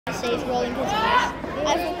safe rolling his eyes.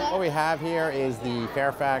 What we have here is the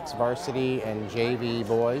Fairfax Varsity and JV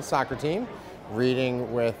Boys Soccer team,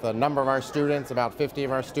 reading with a number of our students, about 50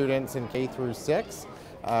 of our students in K through 6,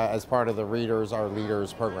 as part of the Readers Are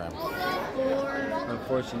Leaders program.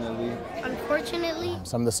 Unfortunately.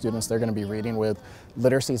 Some of the students they're going to be reading with,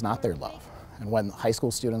 literacy is not their love. And when high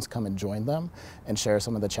school students come and join them and share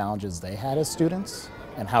some of the challenges they had as students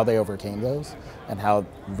and how they overcame those and how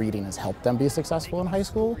reading has helped them be successful in high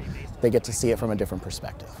school, they get to see it from a different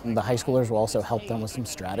perspective. And the high schoolers will also help them with some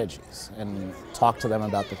strategies and talk to them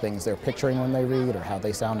about the things they're picturing when they read, or how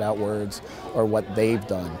they sound out words, or what they've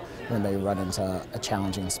done when they run into a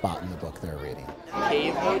challenging spot in the book they're reading.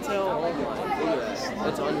 Cave Hotel, oh my goodness,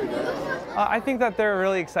 that's under there. I think that they're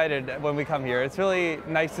really excited when we come here. It's really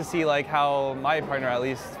nice to see like how my partner at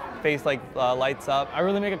least face lights up. I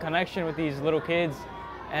really make a connection with these little kids,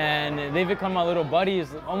 and they become my little buddies,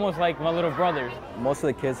 almost like my little brothers. Most of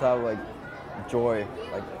the kids have like joy,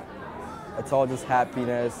 like it's all just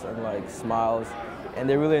happiness and like smiles, and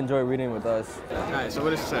they really enjoy reading with us. Alright, so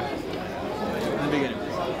what does it say in the beginning?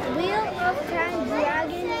 Wheel of Time,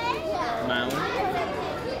 Dragon, Mound.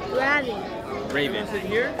 Raven. Is it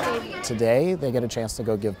here? Today they get a chance to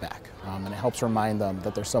go give back, and it helps remind them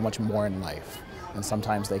that there's so much more in life. And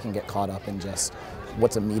sometimes they can get caught up in just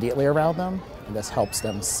what's immediately around them, and this helps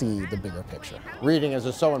them see the bigger picture. Reading is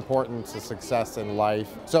just so important to success in life.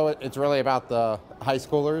 So it's really about the high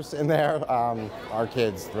schoolers in there. Our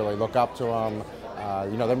kids really look up to them.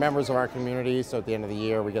 You know, they're members of our community, so at the end of the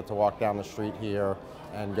year we get to walk down the street here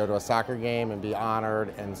and go to a soccer game and be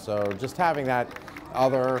honored. And so just having that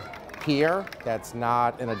other peer that's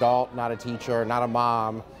not an adult, not a teacher, not a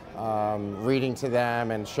mom, reading to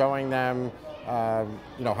them and showing them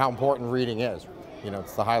you know, how important reading is. You know,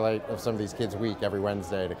 it's the highlight of some of these kids' week every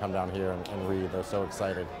Wednesday to come down here and read. They're so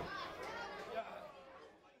excited.